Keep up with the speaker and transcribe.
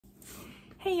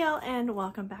Hey y'all, and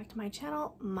welcome back to my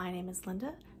channel. My name is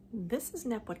Linda. This is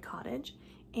KneppwoodCottage,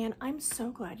 and I'm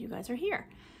so glad you guys are here.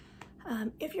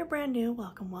 If you're brand new,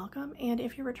 welcome, and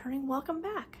if you're returning, welcome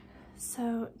back.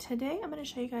 So today I'm going to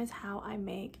show you guys how I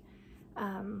make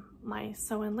my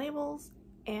sew-in labels,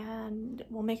 and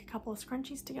we'll make a couple of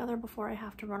scrunchies together before I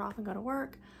have to run off and go to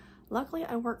work. Luckily,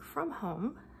 I work from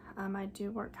home. I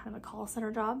do work kind of a call center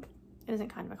job. It isn't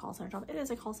kind of a call center job. It is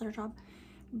a call center job,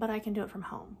 but I can do it from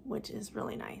home, which is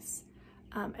really nice.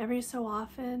 Every so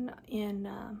often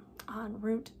on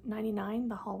Route 99,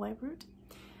 the hallway route,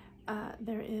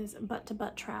 there is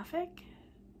butt-to-butt traffic.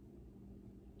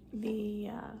 The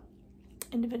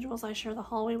individuals I share the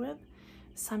hallway with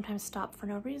sometimes stop for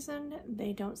no reason,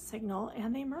 they don't signal,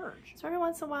 and they merge. So every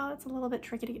once in a while, it's a little bit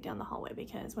tricky to get down the hallway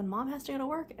because when mom has to go to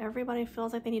work, everybody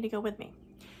feels like they need to go with me.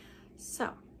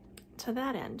 So to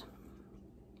that end,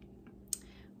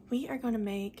 we are going to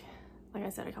make, like I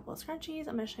said, a couple of scrunchies.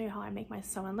 I'm going to show you how I make my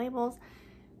sew-in labels.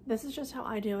 This is just how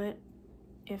I do it.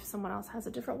 If someone else has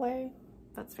a different way,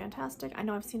 that's fantastic. I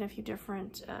know I've seen a few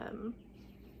different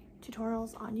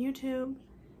tutorials on YouTube.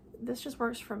 This just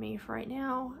works for me for right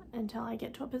now until I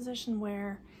get to a position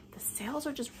where the sales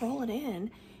are just rolling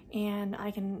in and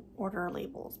I can order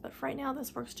labels. But for right now,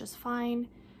 this works just fine.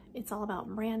 It's all about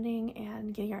branding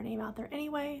and getting our name out there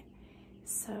anyway.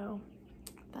 So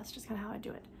that's just kind of how I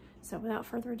do it. So without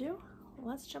further ado,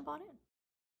 let's jump on in.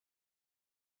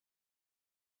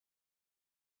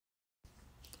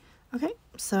 Okay,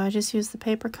 so I just use the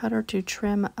paper cutter to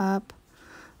trim up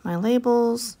my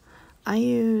labels. I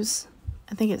use,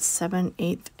 I think it's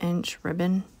 7/8 inch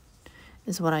ribbon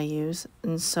is what I use.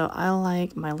 And so I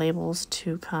like my labels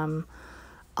to come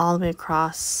all the way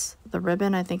across the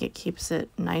ribbon. I think it keeps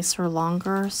it nicer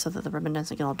longer so that the ribbon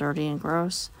doesn't get all dirty and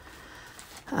gross.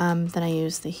 Then I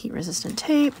use the heat resistant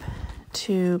tape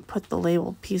to put the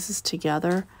labeled pieces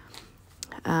together.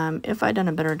 If I'd done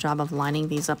a better job of lining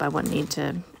these up, I wouldn't need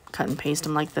to cut and paste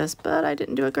them like this, but I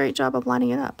didn't do a great job of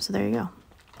lining it up, so there you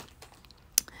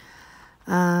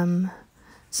go.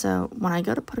 So when I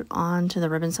go to put it onto the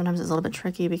ribbon, sometimes it's a little bit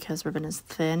tricky because ribbon is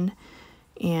thin,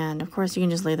 and of course you can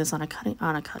just lay this on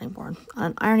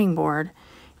an ironing board,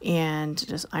 and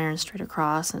just iron straight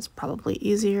across, and it's probably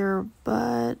easier.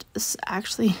 But this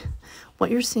actually, what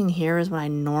you're seeing here is what I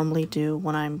normally do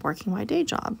when I'm working my day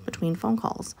job between phone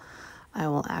calls. I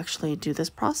will actually do this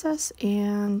process,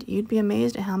 and you'd be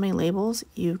amazed at how many labels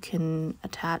you can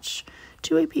attach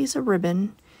to a piece of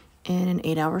ribbon in an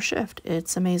 8-hour shift.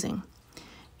 It's amazing,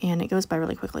 and it goes by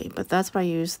really quickly. But that's what I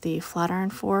use the flat iron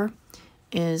for,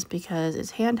 is because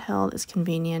it's handheld, it's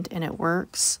convenient, and it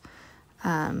works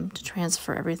to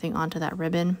transfer everything onto that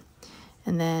ribbon.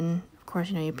 And then of course,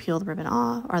 you know, you peel the ribbon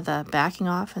off, or the backing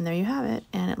off, and there you have it.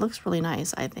 And it looks really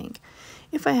nice, I think.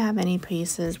 If I have any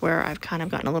pieces where I've kind of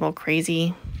gotten a little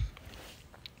crazy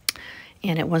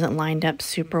and it wasn't lined up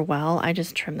super well, I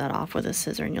just trim that off with a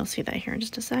scissor, and you'll see that here in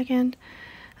just a second.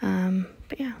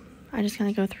 But yeah, I just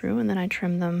kind of go through and then I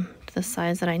trim them to the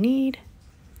size that I need.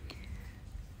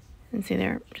 And see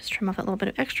there, just trim off that little bit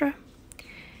of extra.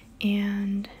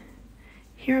 And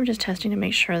here I'm just testing to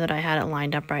make sure that I had it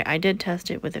lined up right. I did test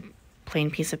it with a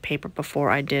plain piece of paper before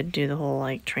I did do the whole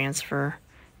like transfer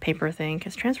paper thing,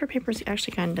 because transfer paper is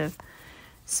actually kind of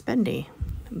spendy,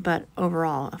 but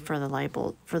overall for the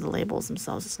labels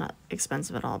themselves, it's not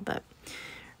expensive at all. But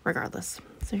regardless,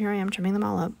 so here I am trimming them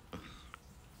all up,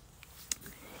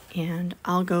 and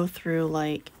I'll go through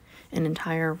like an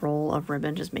entire roll of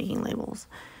ribbon just making labels.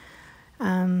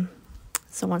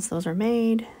 So once those are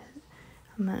made,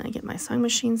 I'm going to get my sewing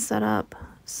machine set up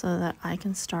so that I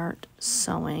can start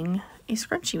sewing a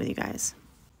scrunchie with you guys.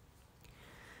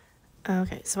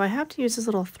 Okay, so I have to use this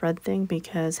little thread thing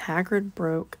because Hagrid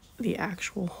broke the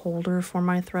actual holder for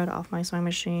my thread off my sewing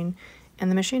machine, and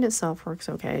the machine itself works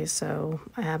okay, so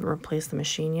I haven't replaced the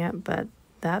machine yet, but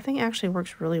that thing actually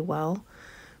works really well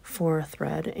for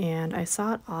thread, and I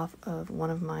saw it off of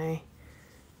one of my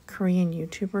Korean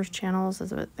YouTubers' channels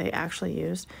as what they actually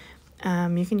used.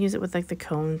 You can use it with like the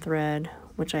cone thread,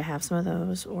 which I have some of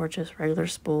those, or just regular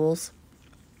spools.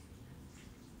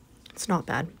 It's not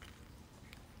bad.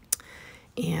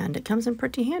 And it comes in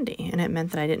pretty handy, and it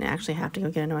meant that I didn't actually have to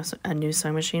go get a new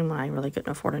sewing machine when I really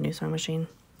couldn't afford a new sewing machine.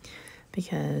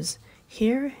 Because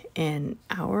here in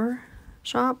our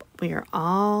shop, we are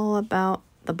all about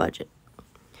the budget.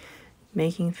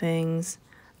 Making things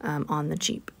on the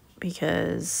cheap,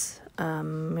 because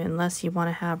unless you want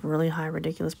to have really high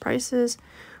ridiculous prices,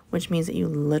 which means that you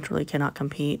literally cannot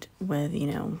compete with, you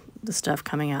know, the stuff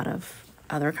coming out of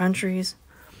other countries.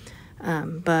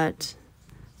 But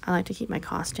I like to keep my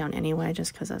costs down anyway,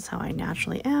 just because that's how I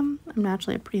naturally am. I'm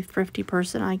naturally a pretty thrifty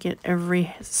person. I get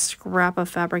every scrap of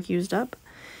fabric used up,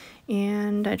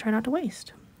 and I try not to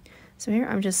waste. So here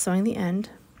I'm just sewing the end.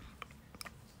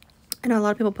 I know a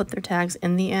lot of people put their tags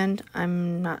in the end. I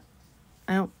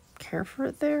don't care for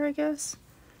it there, I guess.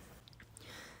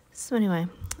 So anyway,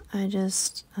 I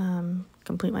just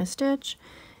complete my stitch,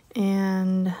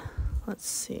 and let's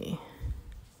see.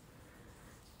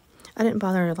 I didn't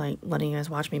bother like letting you guys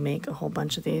watch me make a whole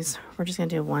bunch of these. We're just gonna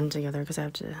do one together because I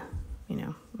have to, you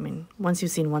know, I mean, once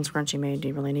you've seen one scrunchie made, do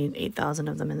you really need 8,000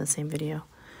 of them in the same video?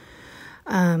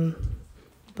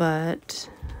 But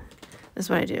that's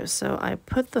what I do. So I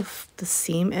put the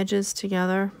seam edges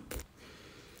together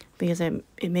because it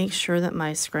makes sure that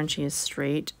my scrunchie is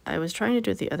straight. I was trying to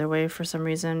do it the other way for some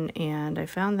reason, and I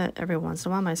found that every once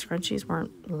in a while my scrunchies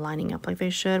weren't lining up like they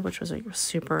should, which was like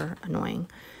super annoying.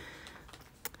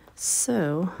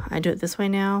 So I do it this way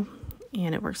now,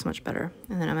 and it works much better.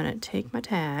 And then I'm going to take my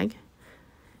tag,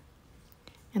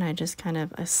 and I just kind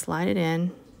of, I slide it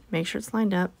in, make sure it's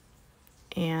lined up,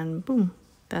 and boom,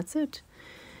 that's it.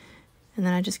 And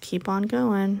then I just keep on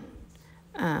going.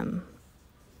 Let's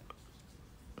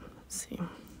see, I'm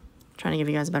trying to give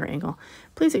you guys a better angle.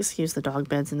 Please excuse the dog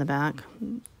beds in the back.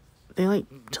 They like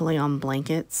to lay on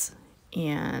blankets,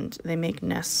 and they make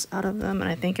nests out of them. And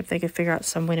I think if they could figure out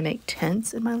some way to make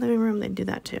tents in my living room, they'd do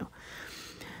that too.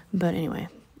 But anyway,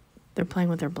 they're playing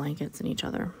with their blankets and each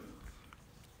other.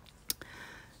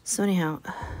 So anyhow,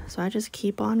 so I just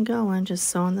keep on going, just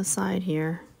sewing the side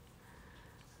here.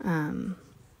 And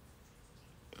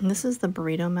this is the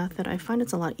burrito method. I find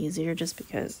it's a lot easier just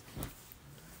because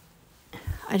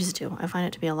I just do. I find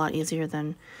it to be a lot easier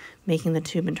than making the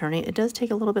tube and turning. It does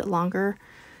take a little bit longer.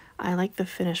 I like the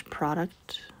finished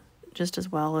product just as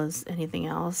well as anything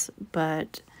else,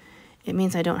 but it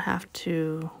means I don't have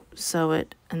to sew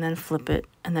it and then flip it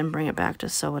and then bring it back to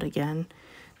sew it again.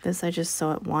 This, I just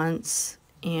sew it once,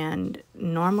 and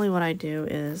normally what I do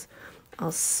is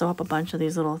I'll sew up a bunch of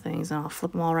these little things, and I'll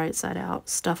flip them all right side out,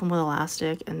 stuff them with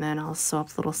elastic, and then I'll sew up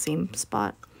the little seam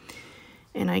spot,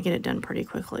 and I get it done pretty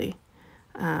quickly.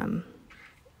 And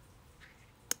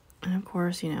of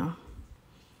course, you know,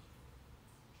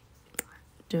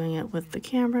 doing it with the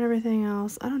camera and everything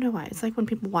else. I don't know why. It's like when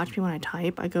people watch me when I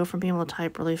type, I go from being able to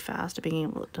type really fast to being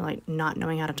able to like not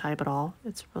knowing how to type at all.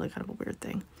 It's really kind of a weird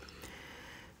thing.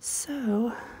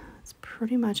 So that's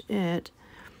pretty much it.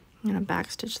 I'm gonna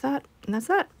backstitch that, and that's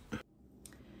that.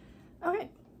 Okay,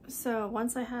 so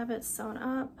once I have it sewn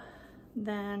up,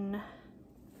 then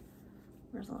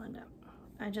where's the line down?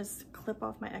 I just clip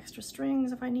off my extra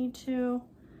strings if I need to,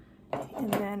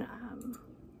 and then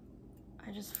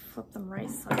I just flip them right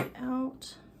side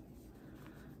out.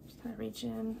 Just gonna reach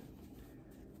in,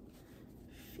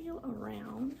 feel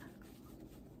around.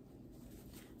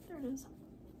 There it is.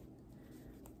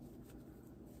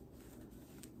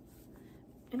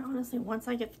 And honestly, once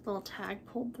I get the little tag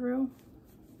pulled through,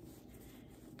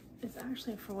 it's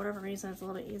actually, for whatever reason, it's a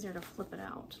little bit easier to flip it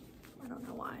out. I don't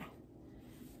know why.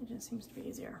 It just seems to be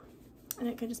easier. And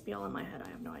it could just be all in my head, I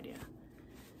have no idea.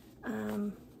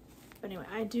 But anyway,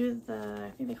 I do the,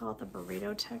 I think they call it the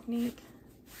burrito technique.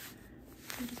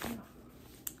 I'm just gonna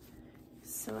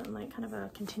sew it in like kind of a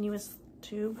continuous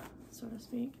tube, so to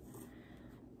speak.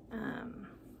 And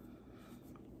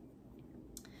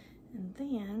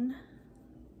then,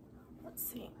 let's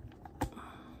see.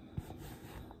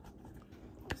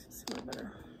 Let's see a little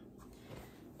better.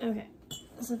 Okay,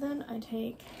 so then I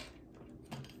take,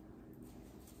 I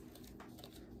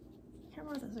can't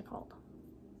remember what this is called.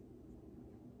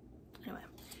 Anyway,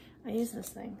 I use this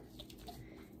thing,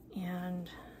 and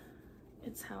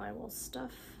it's how I will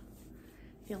stuff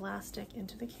the elastic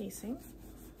into the casing.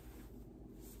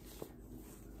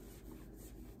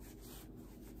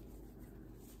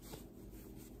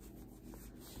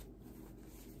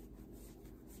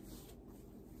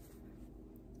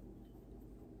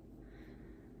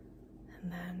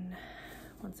 And then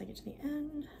once I get to the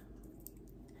end,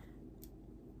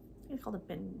 I think it's called a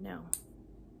bend, no.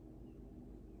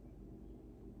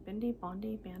 Bendy,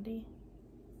 bondy, bandy?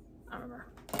 I don't remember.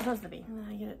 It does the B. And then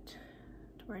I get it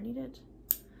to where I need it,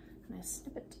 and I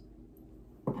snip it.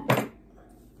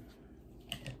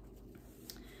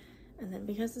 And then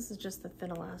because this is just the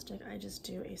thin elastic, I just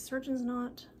do a surgeon's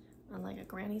knot, unlike a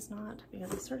granny's knot,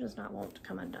 because a surgeon's knot won't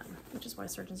come undone, which is why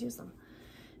surgeons use them.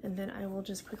 And then I will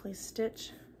just quickly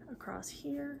stitch across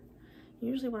here.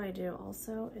 Usually what I do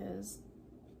also is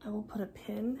I will put a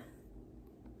pin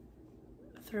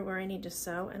through where I need to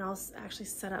sew, and I'll actually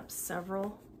set up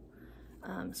several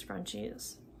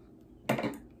scrunchies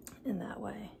in that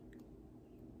way.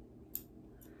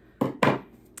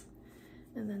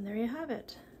 And then there you have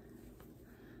it.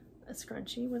 A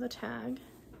scrunchie with a tag.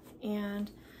 And,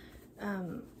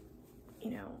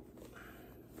 you know,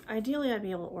 ideally I'd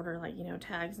be able to order like, you know,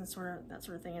 tags and that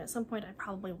sort of thing. And at some point I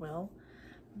probably will.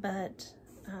 But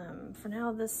for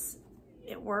now,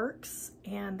 it works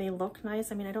and they look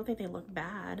nice. I mean, I don't think they look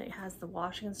bad. It has the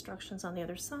washing instructions on the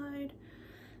other side.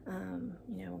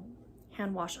 You know,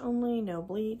 hand wash only, no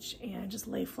bleach, and just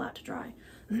lay flat to dry.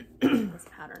 This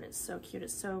pattern is so cute.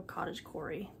 It's so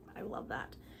cottagecore-y. I love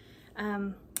that.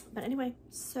 But anyway,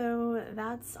 so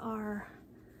that's our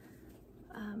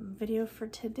video for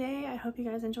today. I hope you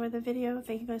guys enjoyed the video.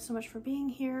 Thank you guys so much for being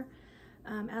here.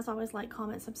 As always, like,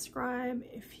 comment, subscribe.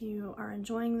 If you are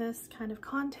enjoying this kind of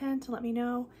content, let me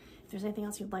know. If there's anything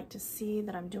else you'd like to see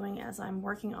that I'm doing as I'm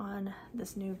working on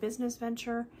this new business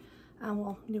venture.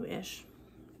 Well, new-ish.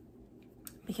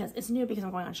 Because it's new because I'm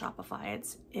going on Shopify.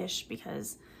 It's ish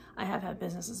because I have had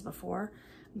businesses before,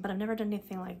 but I've never done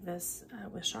anything like this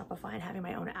with Shopify and having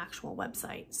my own actual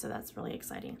website. So that's really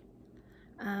exciting.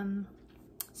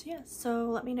 So yeah, so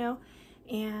let me know.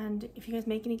 And if you guys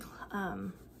make any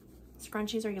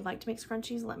scrunchies or you'd like to make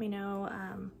scrunchies, let me know.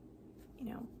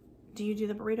 You know, do you do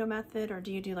the burrito method or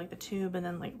do you do like the tube and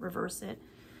then like reverse it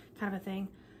kind of a thing?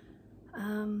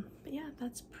 But yeah,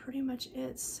 that's pretty much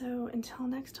it. So until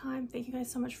next time, thank you guys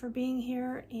so much for being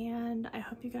here, and I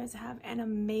hope you guys have an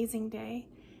amazing day,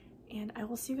 and I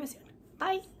will see you guys soon.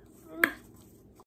 Bye.